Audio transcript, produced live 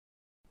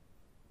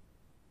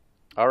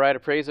All right,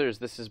 appraisers,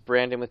 this is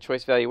Brandon with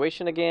Choice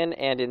Valuation again,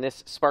 and in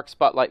this Spark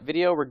Spotlight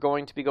video, we're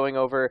going to be going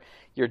over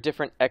your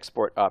different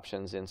export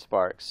options in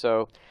Spark.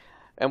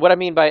 And what I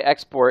mean by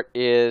export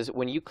is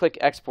when you click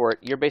export,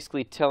 you're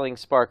basically telling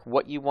Spark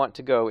what you want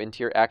to go into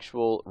your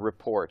actual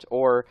report,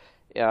 or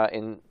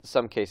in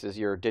some cases,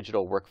 your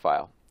digital work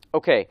file.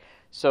 Okay,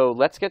 so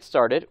let's get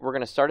started. We're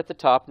going to start at the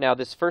top. Now,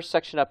 this first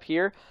section up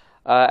here,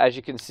 as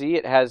you can see,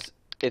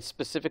 it's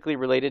specifically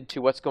related to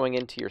what's going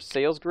into your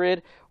sales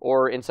grid,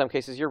 or in some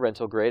cases your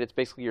rental grid. It's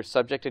basically your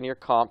subject and your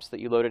comps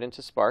that you loaded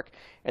into Spark.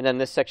 And then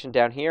this section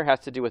down here has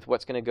to do with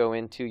what's going to go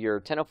into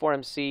your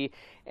 1004MC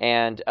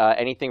and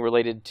anything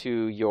related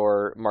to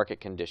your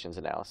market conditions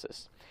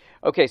analysis.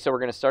 Okay, so we're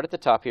going to start at the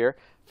top here.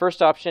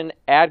 First option,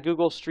 add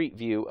Google Street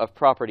View of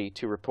property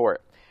to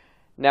report.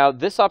 Now,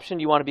 this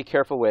option you want to be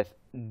careful with.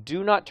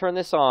 Do not turn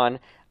this on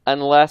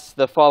unless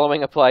the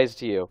following applies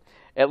to you.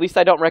 At least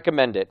I don't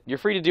recommend it. You're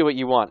free to do what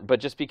you want, but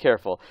just be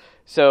careful.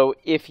 So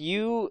if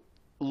you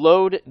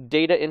load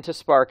data into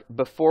Spark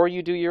before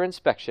you do your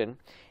inspection,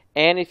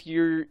 and if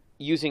you're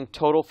using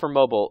total for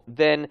mobile,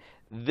 then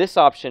this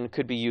option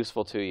could be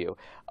useful to you.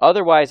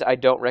 Otherwise, I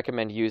don't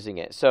recommend using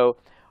it. So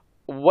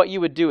what you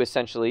would do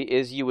essentially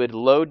is you would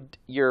load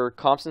your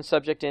comps and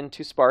subject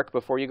into Spark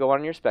before you go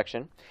on your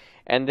inspection,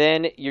 and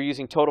then you're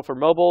using total for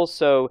mobile.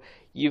 So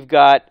you've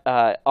got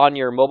on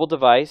your mobile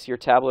device, your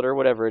tablet or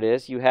whatever it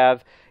is, you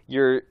have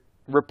your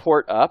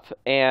report up,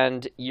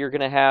 and you're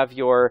going to have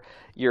your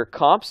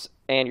comps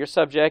and your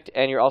subject,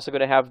 and you're also going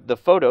to have the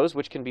photos,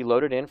 which can be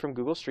loaded in from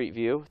Google Street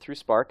View through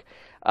Spark.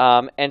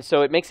 And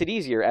so it makes it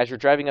easier. As you're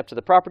driving up to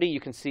the property, you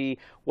can see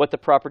what the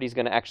property is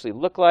going to actually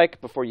look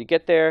like before you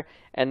get there,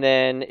 and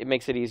then it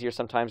makes it easier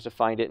sometimes to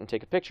find it and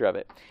take a picture of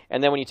it.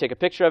 And then when you take a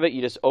picture of it,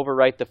 you just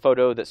overwrite the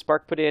photo that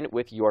Spark put in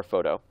with your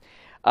photo.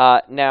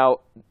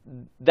 Now,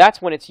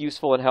 that's when it's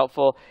useful and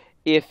helpful.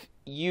 If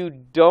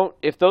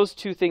those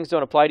two things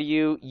don't apply to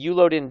you, you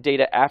load in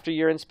data after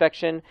your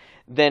inspection,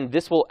 then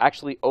this will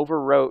actually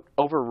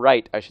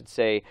overwrite, I should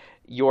say,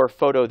 your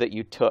photo that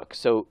you took.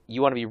 So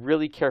you want to be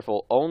really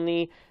careful.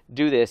 Only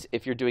do this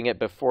if you're doing it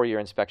before your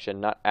inspection,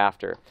 not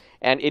after.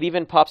 And it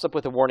even pops up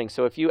with a warning.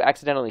 So if you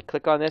accidentally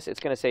click on this, it's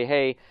going to say,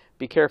 hey,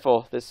 be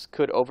careful. This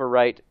could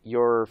overwrite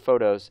your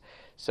photos.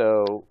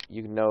 So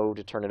you know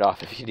to turn it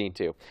off if you need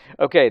to.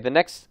 Okay, the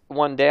next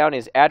one down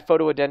is add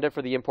photo addenda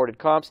for the imported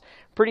comps.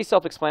 Pretty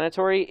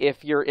self-explanatory.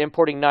 If you're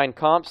importing 9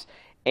 comps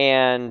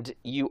and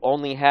you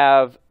only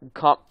have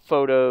comp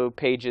photo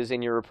pages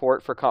in your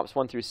report for comps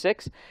 1 through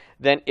 6,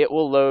 then it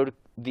will load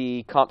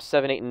the comps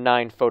 7, 8, and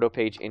 9 photo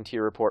page into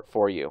your report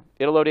for you.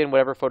 It'll load in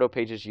whatever photo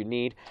pages you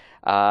need,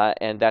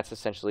 and that's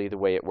essentially the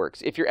way it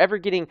works. If you're ever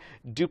getting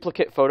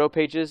duplicate photo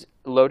pages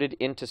loaded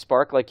into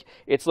Spark, like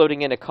it's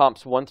loading in a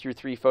comps 1 through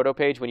 3 photo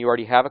page when you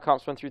already have a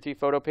comps 1 through 3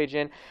 photo page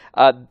in,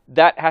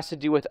 that has to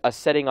do with a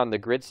setting on the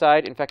grid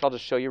side. In fact, I'll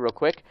just show you real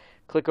quick.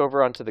 Click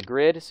over onto the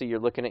grid, so you're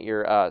looking at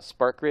your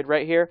Spark grid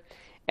right here,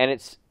 and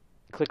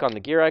click on the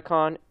gear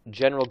icon,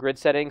 general grid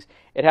settings.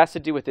 It has to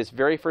do with this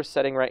very first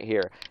setting right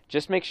here.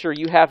 Just make sure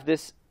you have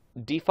this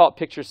default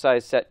picture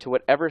size set to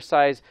whatever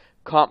size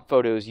comp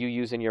photos you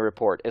use in your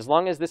report. As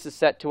long as this is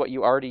set to what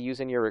you already use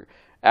in your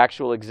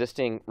actual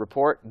existing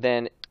report,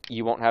 then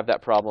you won't have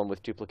that problem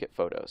with duplicate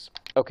photos.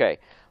 Okay,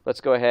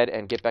 let's go ahead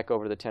and get back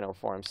over to the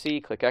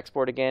 1004MC, click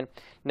export again.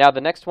 Now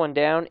the next one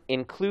down,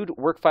 include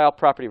work file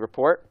property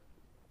report.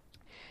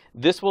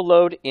 This will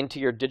load into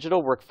your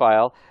digital work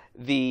file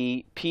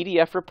the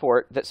PDF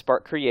report that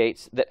Spark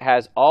creates that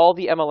has all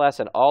the MLS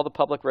and all the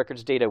public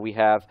records data we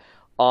have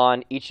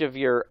on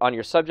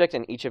your subject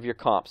and each of your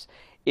comps.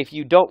 If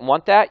you don't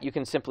want that, you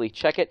can simply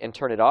check it and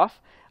turn it off,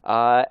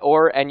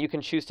 and you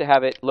can choose to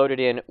have it loaded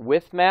in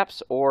with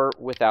maps or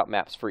without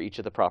maps for each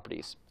of the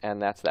properties,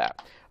 and that's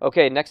that.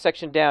 Okay, next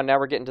section down, now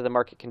we're getting to the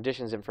market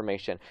conditions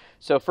information.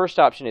 So first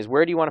option is,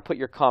 where do you want to put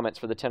your comments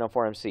for the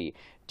 1004MC?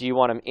 Do you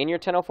want them in your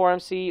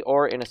 1004MC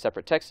or in a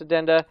separate text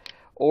addenda?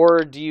 Or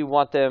do you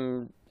want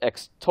them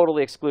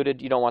totally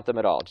excluded? You don't want them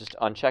at all. Just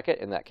uncheck it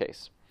in that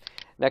case.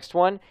 Next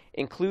one,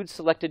 include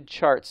selected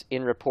charts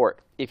in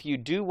report. If you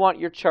do want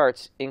your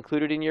charts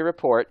included in your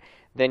report,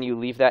 then you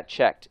leave that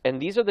checked.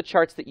 And these are the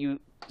charts that you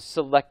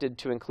selected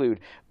to include.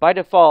 By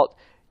default,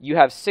 you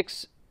have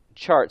 6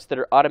 charts that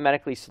are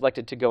automatically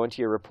selected to go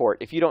into your report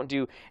if you don't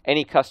do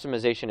any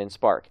customization in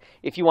Spark.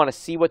 If you want to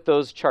see what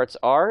those charts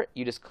are,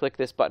 you just click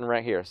this button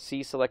right here,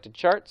 See Selected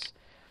Charts,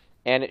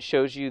 and it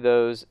shows you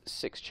those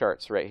 6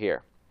 charts right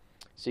here.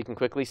 So you can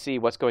quickly see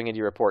what's going into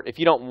your report. If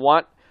you don't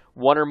want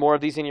one or more of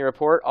these in your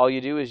report, all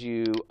you do is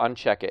you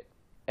uncheck it,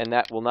 and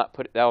that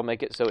will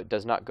make it so it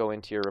does not go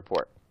into your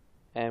report.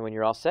 And when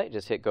you're all set,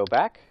 just hit go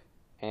back.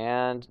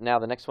 And now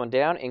the next one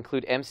down,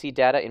 include MC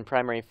data in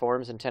primary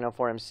forms in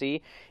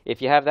 1004MC.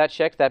 If you have that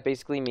checked, that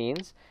basically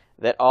means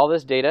that all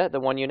this data, the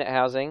 1 unit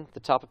housing, the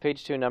top of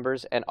page 2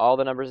 numbers, and all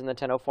the numbers in the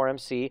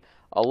 1004MC,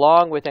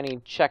 along with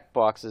any check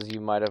boxes you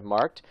might have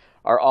marked,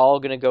 are all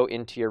going to go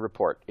into your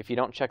report. If you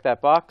don't check that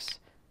box,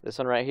 this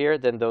one right here,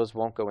 then those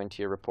won't go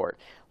into your report.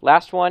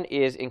 Last one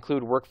is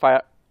include work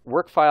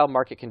file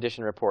market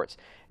condition reports.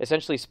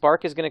 essentially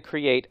Spark is going to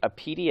create a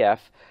PDF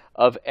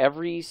of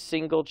every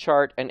single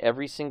chart and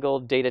every single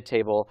data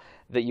table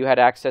that you had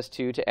access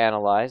to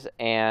analyze,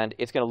 and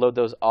it's going to load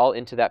those all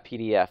into that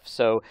PDF.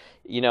 So,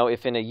 you know,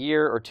 if in a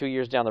year or 2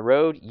 years down the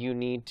road you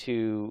need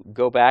to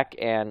go back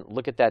and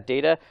look at that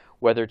data,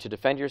 whether to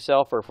defend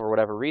yourself or for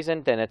whatever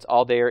reason, then it's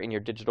all there in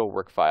your digital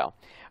work file.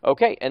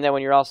 Okay, and then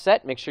when you're all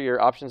set, make sure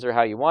your options are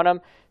how you want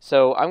them.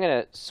 So I'm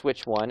going to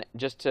switch one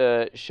just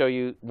to show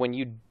you when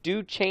you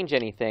do change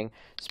anything,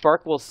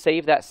 Spark will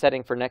save that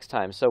setting for next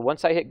time. So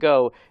once I hit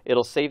go,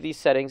 it'll save these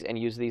settings and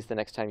use these the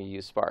next time you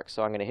use Spark.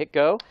 So I'm going to hit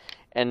go,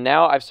 and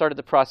now I've started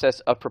the process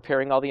of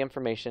preparing all the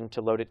information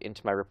to load it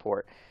into my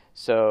report.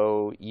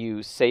 So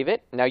you save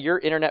it. Now your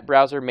internet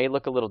browser may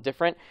look a little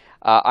different.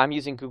 I'm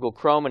using Google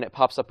Chrome and it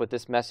pops up with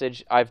this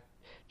message. I've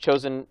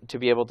chosen to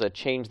be able to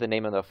change the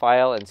name of the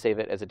file and save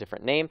it as a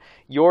different name.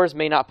 Yours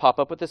may not pop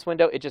up with this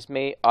window. It just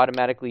may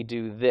automatically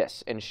do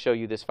this and show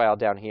you this file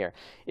down here.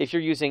 If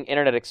you're using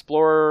Internet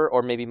Explorer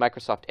or maybe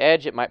Microsoft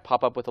Edge, it might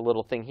pop up with a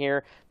little thing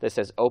here that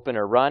says open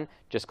or run.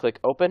 Just click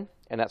open,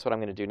 and that's what I'm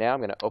going to do now. I'm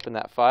going to open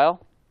that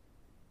file.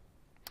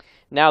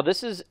 Now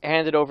this is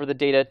handed over the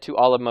data to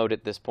a la mode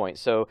at this point.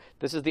 So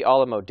this is the a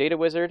la mode data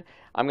wizard.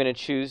 I'm going to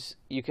choose,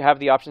 you can have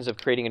the options of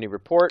creating a new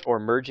report or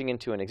merging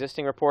into an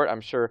existing report.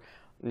 I'm sure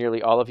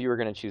nearly all of you are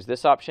going to choose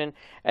this option.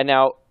 And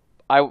now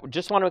I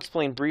just want to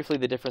explain briefly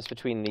the difference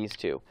between these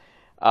two.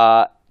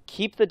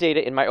 Keep the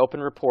data in my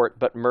open report,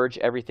 but merge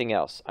everything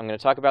else. I'm going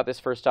to talk about this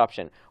first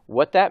option.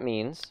 What that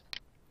means,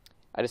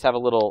 I just have a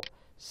little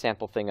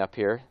sample thing up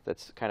here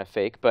that's kind of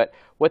fake, but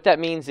what that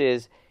means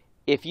is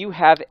if you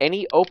have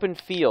any open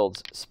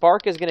fields,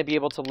 Spark is going to be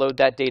able to load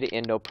that data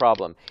in no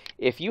problem.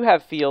 If you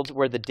have fields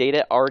where the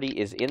data already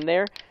is in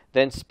there,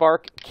 then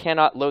Spark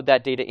cannot load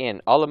that data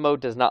in. A la mode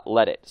does not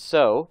let it.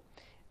 So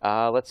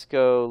let's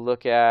go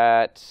look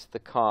at the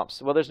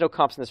comps. Well, there's no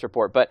comps in this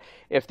report, but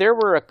if there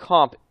were a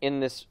comp in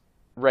this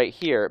right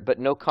here, but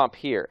no comp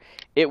here,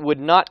 it would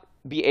not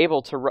be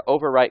able to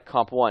overwrite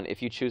comp 1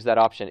 if you choose that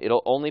option.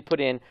 It'll only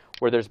put in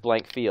where there's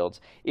blank fields.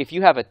 If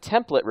you have a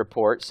template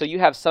report, so you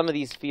have some of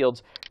these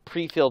fields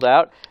pre-filled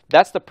out,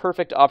 that's the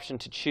perfect option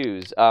to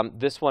choose.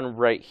 This one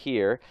right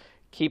here,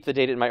 keep the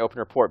data in my open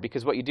report,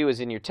 because what you do is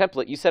in your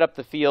template, you set up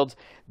the fields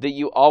that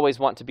you always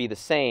want to be the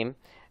same,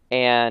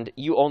 and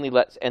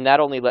that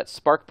only lets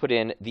Spark put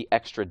in the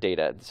extra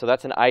data. So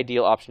that's an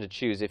ideal option to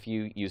choose if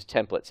you use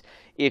templates.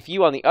 If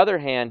you, on the other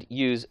hand,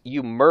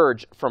 you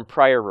merge from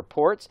prior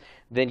reports,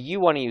 then you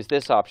want to use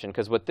this option,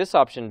 because what this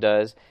option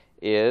does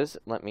is,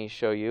 let me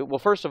show you. Well,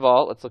 first of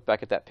all, let's look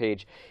back at that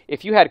page.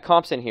 If you had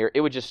comps in here, it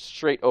would just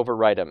straight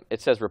overwrite them.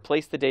 It says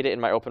replace the data in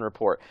my open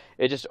report.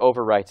 It just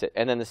overwrites it.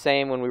 And then the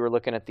same when we were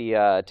looking at the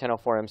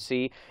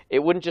 1004MC, it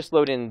wouldn't just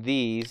load in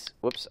these,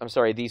 whoops, I'm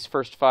sorry, these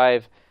first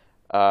 5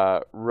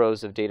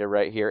 rows of data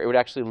right here. It would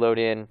actually load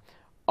in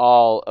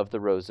all of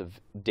the rows of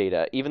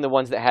data. Even the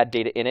ones that had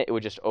data in it, it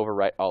would just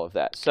overwrite all of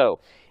that.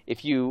 So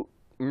if you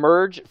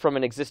merge from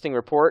an existing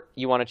report,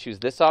 you want to choose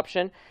this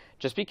option.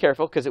 Just be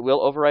careful because it will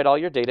overwrite all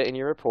your data in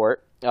your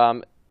report.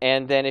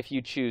 And then if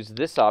you choose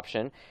this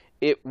option,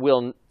 it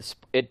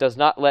does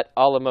not let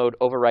a la mode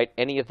overwrite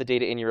any of the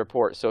data in your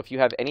report. So if you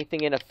have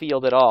anything in a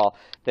field at all,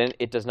 then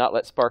it does not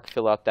let Spark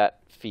fill out that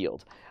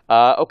field.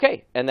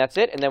 Okay, and that's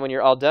it. And then when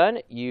you're all done,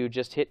 you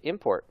just hit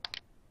import.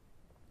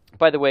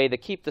 By the way, the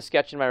keep the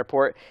sketch in my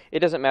report, it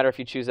doesn't matter if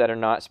you choose that or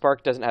not.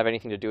 Spark doesn't have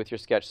anything to do with your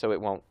sketch, so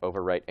it won't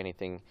overwrite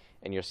anything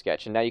in your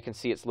sketch. And now you can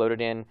see it's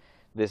loaded in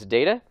this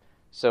data.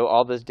 So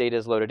all this data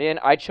is loaded in.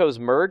 I chose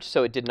merge,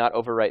 so it did not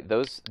overwrite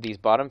these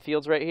bottom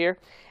fields right here.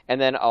 And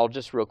then I'll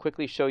just real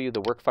quickly show you the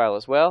work file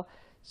as well.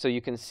 So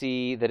you can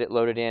see that it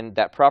loaded in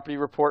that property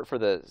report for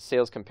the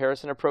sales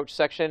comparison approach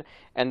section,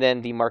 and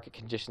then the market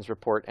conditions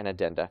report and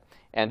addenda.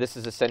 And this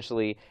is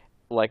essentially,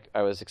 like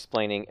I was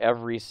explaining,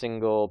 every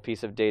single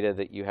piece of data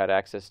that you had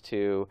access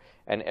to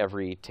and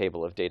every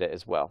table of data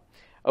as well.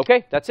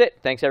 Okay, that's it.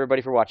 Thanks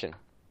everybody for watching.